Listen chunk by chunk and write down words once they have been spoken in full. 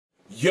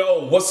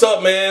Yo, what's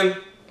up, man?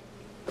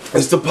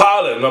 It's the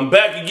pilot, and I'm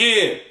back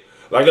again.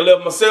 Like I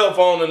left my cell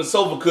phone in the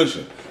sofa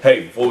cushion.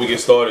 Hey, before we get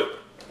started,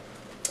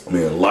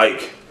 man,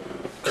 like,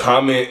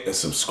 comment, and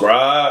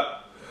subscribe.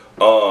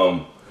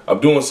 I'm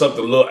doing something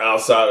a little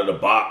outside of the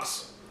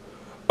box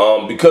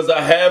because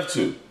I have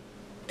to.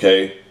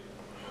 Okay.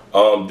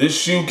 This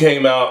shoe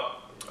came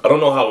out. I don't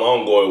know how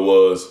long ago it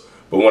was,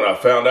 but when I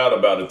found out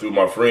about it through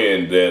my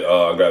friend that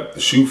I got the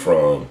shoe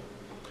from,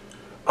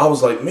 I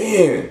was like,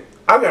 man,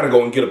 I gotta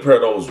go and get a pair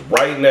of those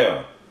right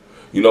now.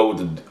 You know,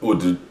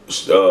 with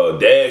the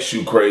dad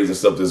shoe craze and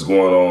stuff that's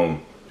going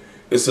on,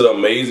 it's an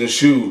amazing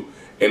shoe,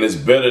 and it's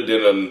better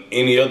than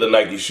any other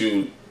Nike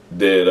shoe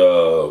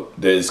that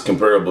is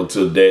comparable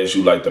to the dad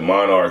shoe, like the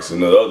Monarchs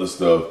and the other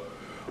stuff.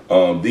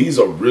 These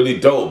are really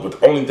dope,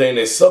 but the only thing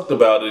that sucked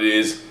about it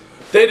is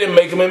they didn't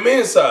make them in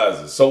men's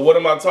sizes. So what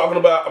am I talking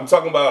about? I'm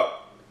talking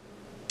about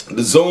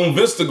the Zoom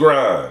Vista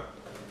grind.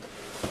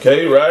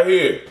 Okay, right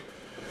here.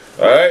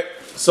 All right.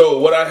 So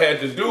what I had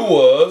to do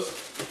was,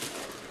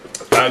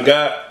 I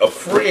got a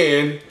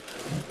friend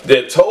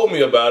that told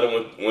me about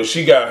it when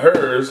she got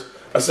hers.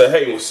 I said,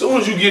 hey, as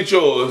soon as you get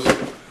yours,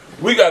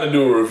 we got to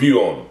do a review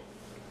on them.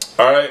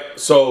 All right.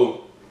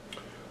 So,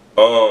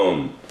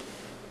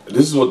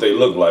 this is what they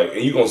look like,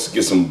 and you're gonna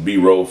get some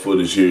B-roll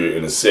footage here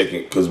in a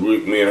second, because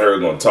me and her are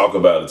gonna talk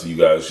about it to you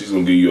guys. She's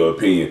gonna give you her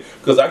opinion,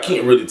 because I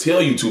can't really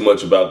tell you too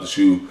much about the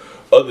shoe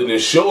other than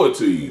show it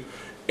to you.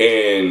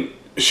 And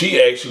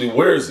she actually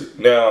wears it.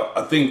 Now,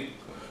 I think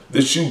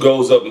this shoe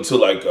goes up until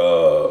like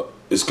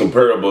it's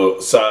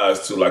comparable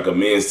size to like a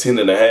men's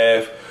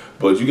 10.5,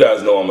 but you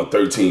guys know I'm a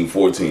 13,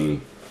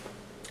 14,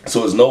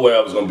 so there's no way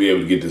I was gonna be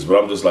able to get this.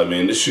 But I'm just like,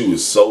 man, this shoe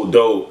is so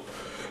dope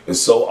and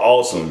so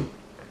awesome,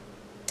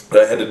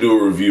 I had to do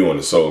a review on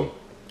it. So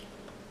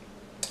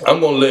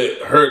I'm gonna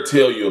let her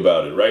tell you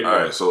about it right now. All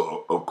right,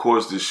 so of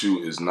course this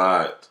shoe is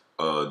not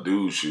a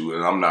dude shoe,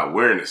 and I'm not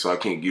wearing it, so I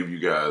can't give you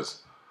guys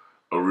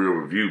a real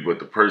review. But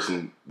the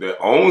person that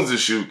owns the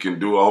shoe can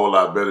do a whole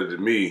lot better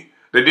than me.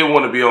 They didn't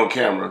want to be on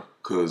camera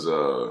because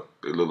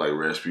they look like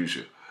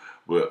Rasputia.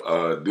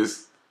 But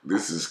this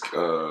is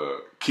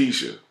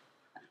Keisha.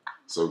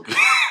 So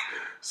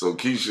so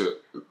Keisha,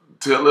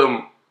 tell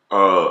them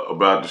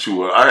about the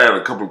shoe. I had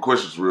a couple of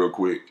questions real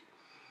quick.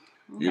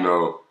 Okay. You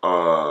know,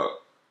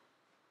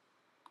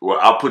 well,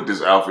 I'll put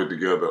this outfit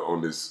together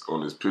on this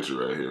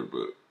picture right here,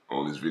 but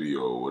on this video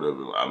or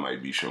whatever I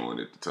might be showing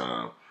at the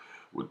time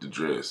with the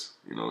dress.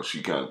 You know,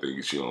 she kind of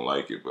thinks she don't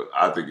like it, but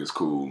I think it's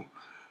cool.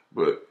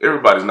 But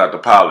everybody's not the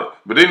pilot.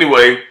 But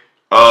anyway,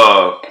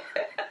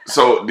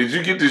 so did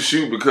you get this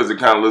shoe because it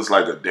kind of looks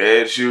like a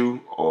dad shoe,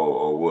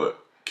 or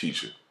what,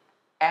 Keisha?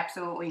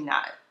 Absolutely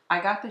not. I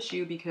got the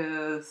shoe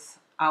because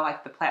I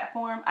like the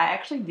platform. I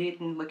actually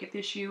didn't look at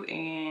this shoe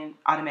and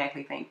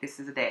automatically think this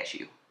is a dad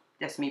shoe.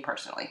 That's me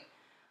personally.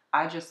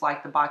 I just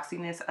like the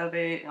boxiness of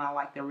it, and I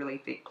like the really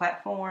thick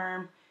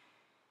platform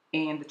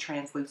and the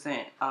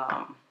translucent,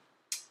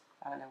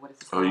 I don't know, what is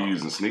this called? Oh, you're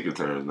using sneaker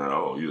terms now.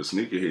 Oh, you're a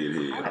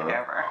sneakerhead head,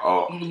 whatever. Huh?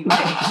 Oh. Anyway.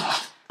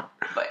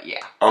 But yeah.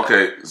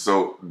 Okay,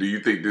 so do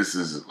you think this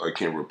is like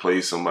can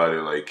replace somebody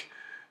like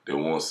that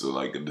wants to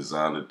like a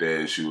designer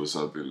dad shoe or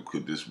something?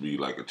 Could this be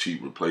like a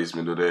cheap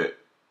replacement of that?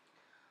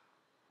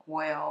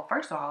 Well,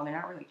 first of all, they're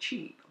not really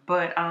cheap,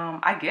 but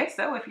I guess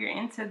so if you're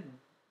into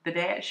the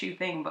dad shoe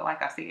thing. But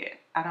like I said,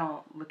 I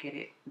don't look at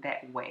it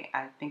that way.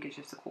 I think it's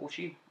just a cool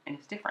shoe and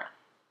it's different.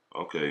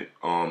 Okay.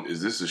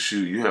 Is this a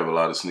shoe? You have a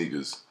lot of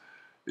sneakers.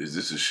 Is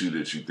this a shoe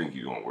that you think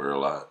you're gonna wear a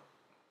lot?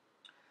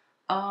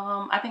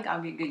 I think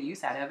I'll get good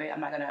use out of it. I'm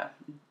not gonna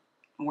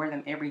wear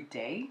them every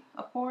day,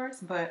 of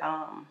course, but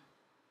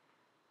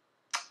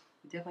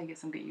definitely get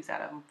some good use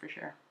out of them for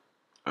sure.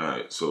 All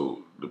right,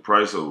 so the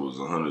price of it was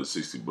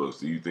 $160.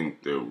 Do you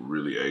think they're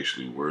really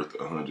actually worth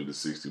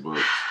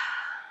 $160?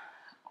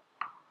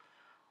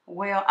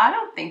 Well, I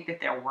don't think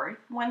that they're worth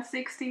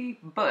 $160,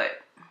 but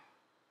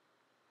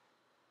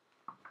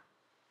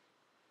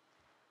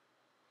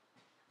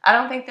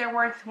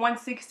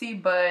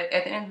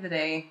at the end of the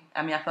day,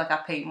 I mean, I feel like I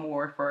paid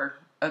more for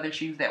other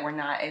shoes that were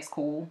not as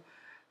cool,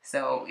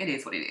 so it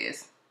is what it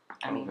is.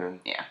 I mean,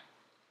 yeah.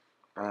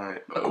 All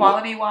right. But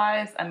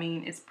quality-wise, I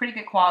mean, it's pretty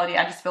good quality.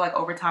 I just feel like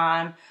over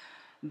time,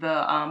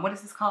 the what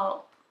is this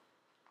called?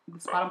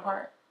 This bottom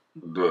part?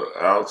 The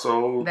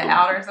outsole? The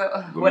outer,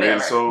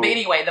 whatever. Midsole? But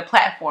anyway, the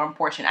platform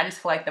portion. I just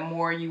feel like the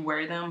more you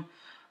wear them,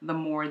 the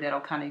more that'll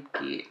kind of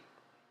get,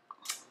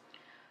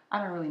 I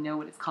don't really know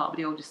what it's called, but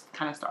it'll just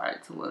kind of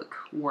start to look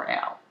wore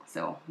out.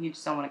 So you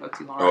just don't want to go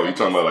too hard. Oh, you're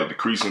talking about like the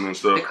creasing and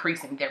stuff? The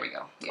creasing, there we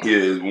go.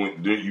 Yeah,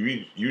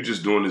 when you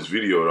just doing this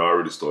video, it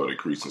already started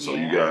creasing. So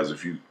you guys,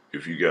 if you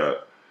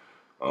got,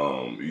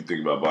 you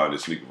think about buying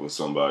this sneaker for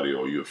somebody,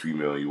 or you're a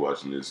female and you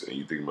watching this and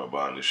you think about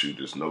buying this shoe,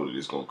 just know that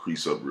it's gonna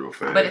crease up real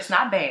fast. But it's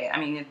not bad. I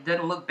mean, it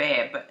doesn't look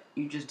bad, but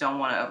you just don't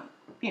want to,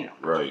 you know.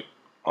 Right.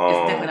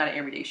 It's definitely not an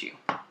everyday shoe.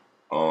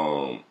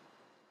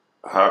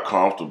 How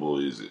comfortable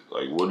is it?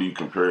 Like, what do you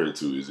compare it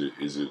to? Is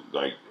it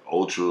like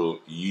Ultra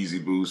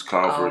Yeezy Boost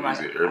comfort? Is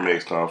it Air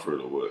Max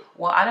comfort or what?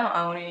 Well, I don't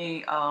own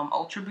any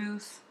Ultra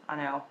Boost. I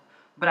know.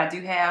 But I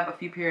do have a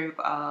few pair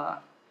of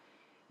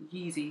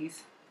Yeezys,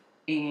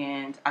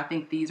 and I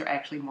think these are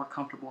actually more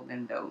comfortable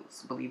than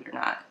those, believe it or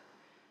not.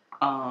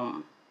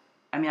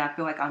 I mean, I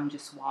feel like I'm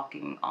just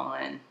walking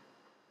on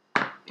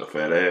a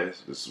fat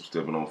ass. Just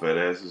stepping on fat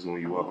asses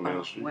when you walking down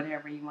the street.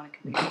 Whatever you want to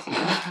compare it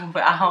to.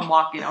 But I'm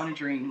walking on a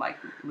dream, like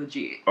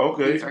legit.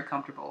 Okay. These are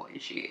comfortable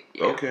as shit.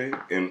 Yeah. Okay.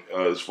 And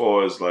as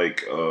far as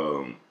like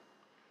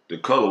the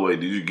colorway,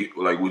 did you get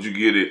would you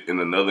get it in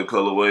another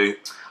colorway,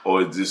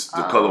 or is this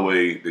the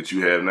colorway that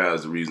you have now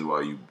is one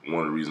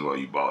of the reasons why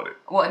you bought it?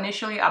 Well,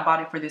 initially I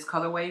bought it for this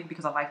colorway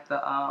because I like the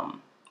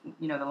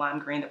the lime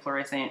green, the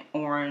fluorescent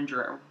orange,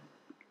 or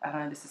I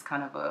don't know. This is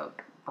kind of a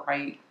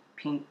bright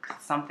pink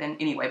something.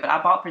 Anyway, but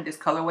I bought for this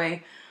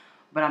colorway.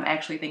 But I'm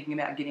actually thinking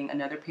about getting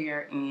another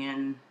pair,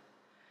 and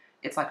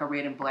it's like a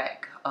red and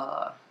black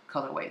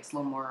colorway. It's a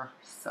little more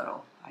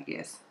subtle, I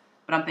guess.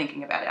 But I'm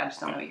thinking about it. I just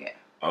don't know yet.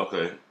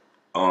 Okay.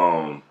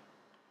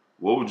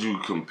 What would you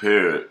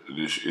compare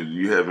this? Do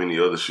you have any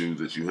other shoes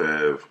that you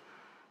have,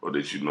 or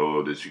that you know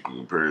of that you can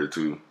compare it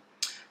to?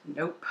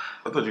 Nope.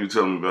 I thought you were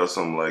telling me about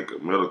something like a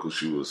medical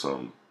shoe or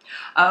something.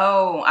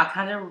 Oh, I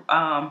kind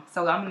of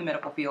so I'm in the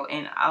medical field,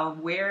 and I'll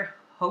wear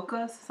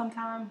Hokas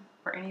sometimes.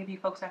 For any of you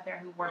folks out there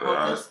who wear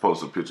Hokas. I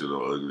post a picture of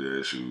those ugly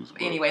ass shoes.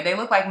 But anyway, they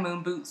look like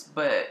moon boots,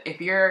 but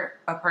if you're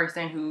a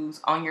person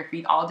who's on your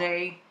feet all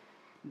day,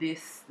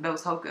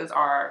 those Hokas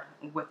are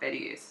what that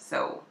is.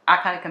 So I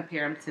kind of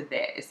compare them to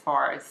that as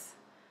far as,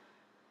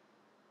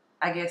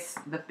 I guess,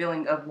 the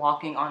feeling of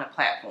walking on a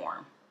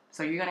platform.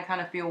 So you're going to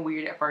kind of feel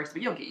weird at first,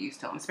 but you'll get used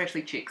to them,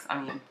 especially chicks.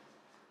 I mean,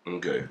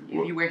 okay.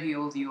 If you wear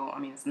heels,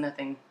 it's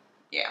nothing,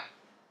 yeah.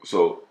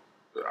 So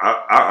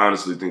I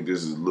honestly think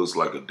looks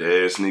like a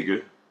dad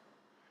sneaker.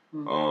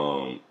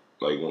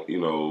 Like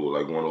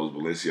like one of those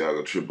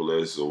Balenciaga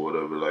Triple S or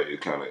whatever. Like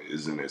it kind of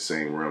is in that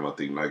same realm. I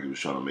think Nike was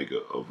trying to make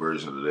a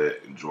version of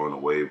that and join a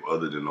wave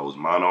other than those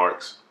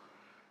Monarchs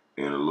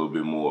and a little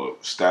bit more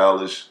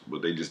stylish.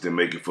 But they just didn't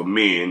make it for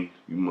men,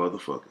 you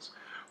motherfuckers.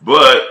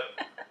 But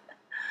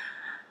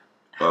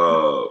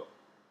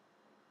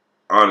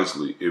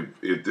honestly,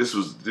 if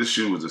this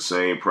shoe was the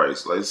same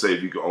price, let's say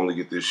if you could only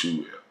get this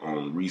shoe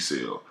on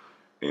resale.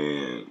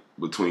 And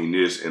between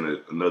this and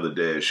another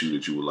dad shoe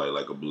that you would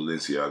like a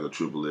Balenciaga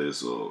Triple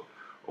S or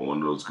one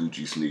of those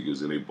Gucci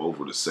sneakers, and they both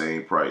were the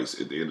same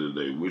price, at the end of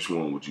the day, which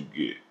one would you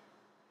get?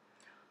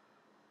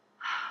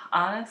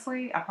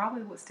 Honestly, I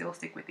probably would still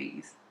stick with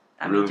these.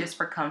 I Really? mean, just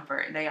for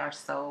comfort. They are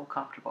so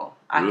comfortable.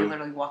 I Really? could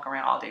literally walk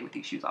around all day with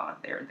these shoes on.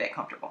 They're that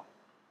comfortable.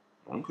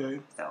 Okay.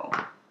 So.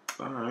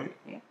 All right.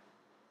 Yeah.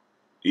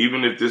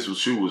 Even if this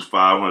shoe was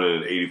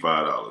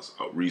 $585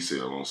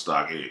 resale on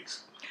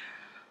StockX,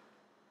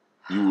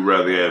 you would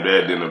rather have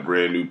that than a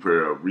brand new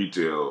pair of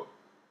retail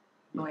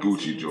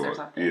Gucci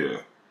Jordan.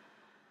 Yeah.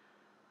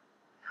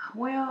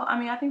 Well, I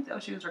mean, I think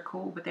those shoes are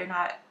cool, but they're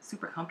not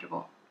super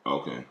comfortable.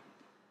 Okay.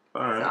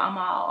 All right. So I'm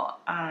all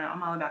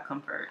about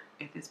comfort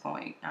at this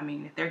point. I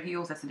mean, if they're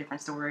heels, that's a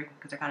different story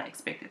because they're kind of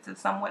expected to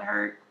somewhat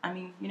hurt. I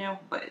mean,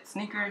 but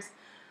sneakers,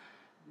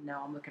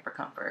 no, I'm looking for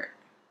comfort.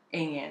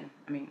 And,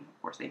 I mean,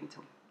 of course, they need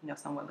to,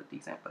 somewhat look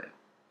decent, but.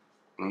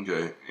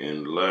 Okay,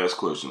 and the last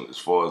question, as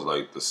far as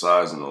like the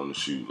sizing on the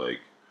shoe,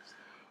 like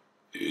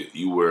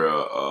you wear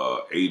a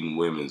 8 in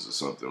women's or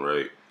something,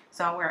 right?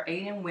 So I wear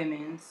 8 in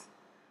women's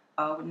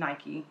with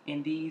Nike,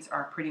 and these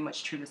are pretty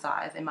much true to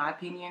size, in my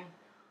opinion.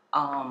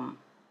 I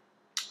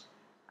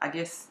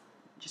guess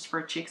just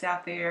for chicks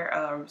out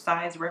there,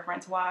 size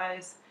reference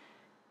wise,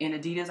 in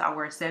Adidas I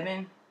wear a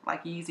 7,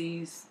 like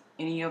Yeezys,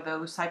 any of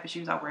those type of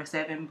shoes I wear a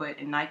 7, but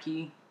in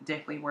Nike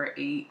definitely wear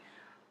 8.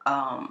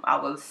 I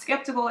was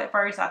skeptical at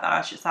first. I thought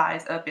I should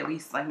size up at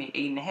least like maybe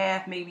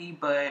 8.5 maybe,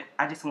 but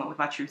I just went with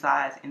my true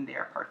size and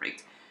they're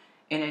perfect.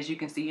 And as you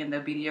can see in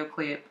the video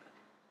clip,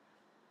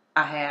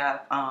 I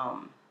have, a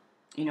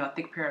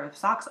thick pair of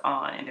socks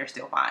on and they're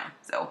still fine,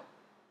 so.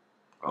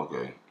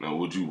 Okay. Now,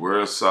 would you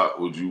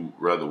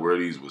rather wear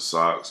these with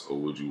socks or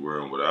would you wear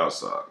them without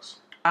socks?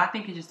 I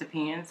think it just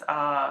depends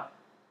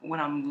what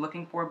I'm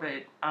looking for,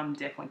 but I'm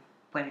definitely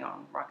planning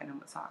on rocking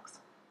them with socks.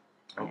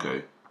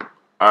 Okay.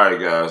 All right,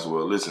 guys.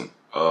 Well, listen,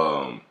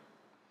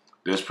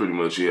 that's pretty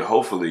much it.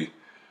 Hopefully,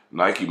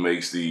 Nike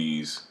makes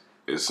these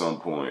at some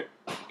point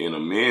in a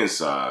men's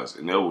size,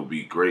 and that would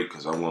be great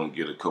because I want to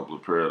get a couple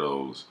of pair of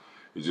those.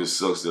 It just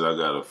sucks that I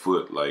got a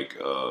foot like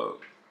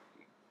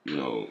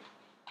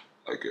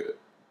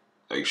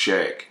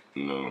Shaq.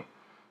 I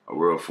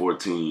wear a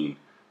 14,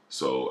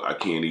 so I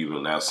can't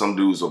even. Now, some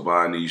dudes are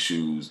buying these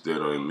shoes that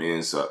are in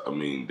men's size.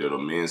 That are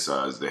men's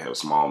size. They have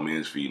small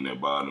men's feet in their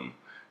bottom.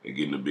 And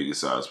getting the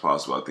biggest size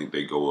possible. I think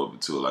they go up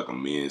until like a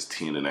men's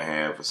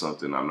 10.5 or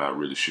something. I'm not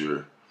really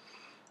sure.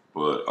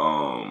 But,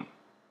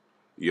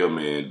 yeah,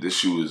 man, this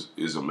shoe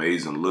is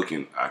amazing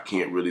looking. I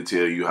can't really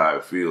tell you how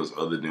it feels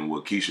other than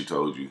what Keisha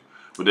told you.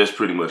 But that's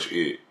pretty much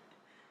it.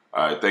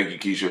 All right, thank you,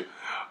 Keisha.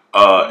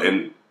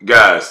 And,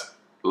 guys,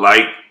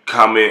 like,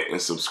 comment, and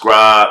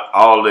subscribe.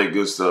 All that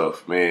good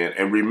stuff, man.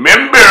 And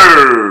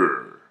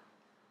remember,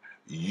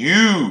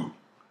 you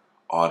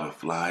are the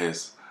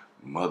flyest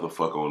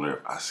motherfucker on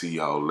earth. I see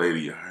y'all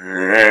later.